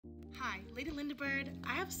Hi, Lady Lindbergh.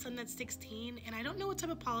 I have a son that's 16 and I don't know what type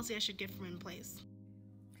of policy I should get for him in place.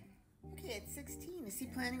 Okay, at 16, is he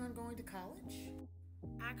planning on going to college?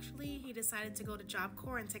 Actually, he decided to go to Job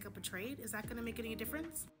Corps and take up a trade. Is that going to make any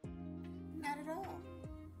difference? Not at all.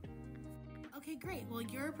 Okay, great. Well,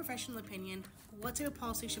 your professional opinion, what type of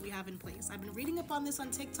policy should we have in place? I've been reading up on this on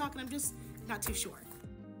TikTok and I'm just not too sure.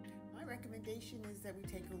 My recommendation is that we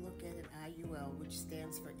take a look at an IUL, which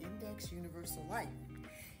stands for Index Universal Life.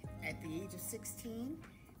 At the age of 16,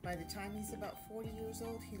 by the time he's about 40 years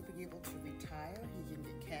old, he'll be able to retire. He can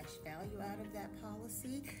get cash value out of that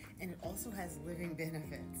policy, and it also has living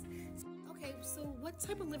benefits. Okay, so what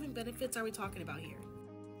type of living benefits are we talking about here?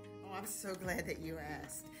 Oh, I'm so glad that you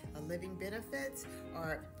asked. Living benefits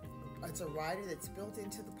it's a rider that's built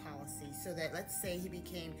into the policy so that, let's say he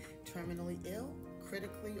became terminally ill,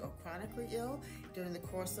 critically or chronically ill during the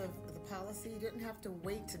course of the policy. He didn't have to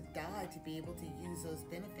wait to die to be able to use those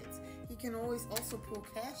benefits. He can always also pull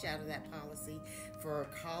cash out of that policy for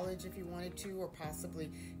college if he wanted to, or possibly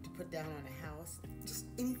to put down on a house, just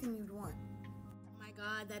anything you'd want. Oh my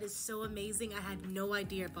God, that is so amazing. I had no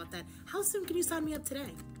idea about that. How soon can you sign me up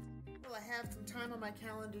today? Well, I have some time on my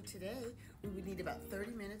calendar today. We would need about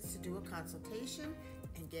 30 minutes to do a consultation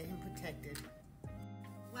and get him protected.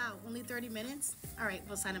 Wow, only 30 minutes? All right,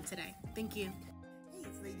 we'll sign up today. Thank you. Hey,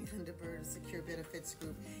 it's Lady Lindbergh of Secure Benefits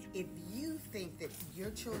Group. If you think that your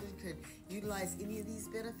children could utilize any of these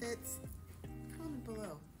benefits, comment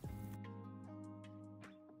below.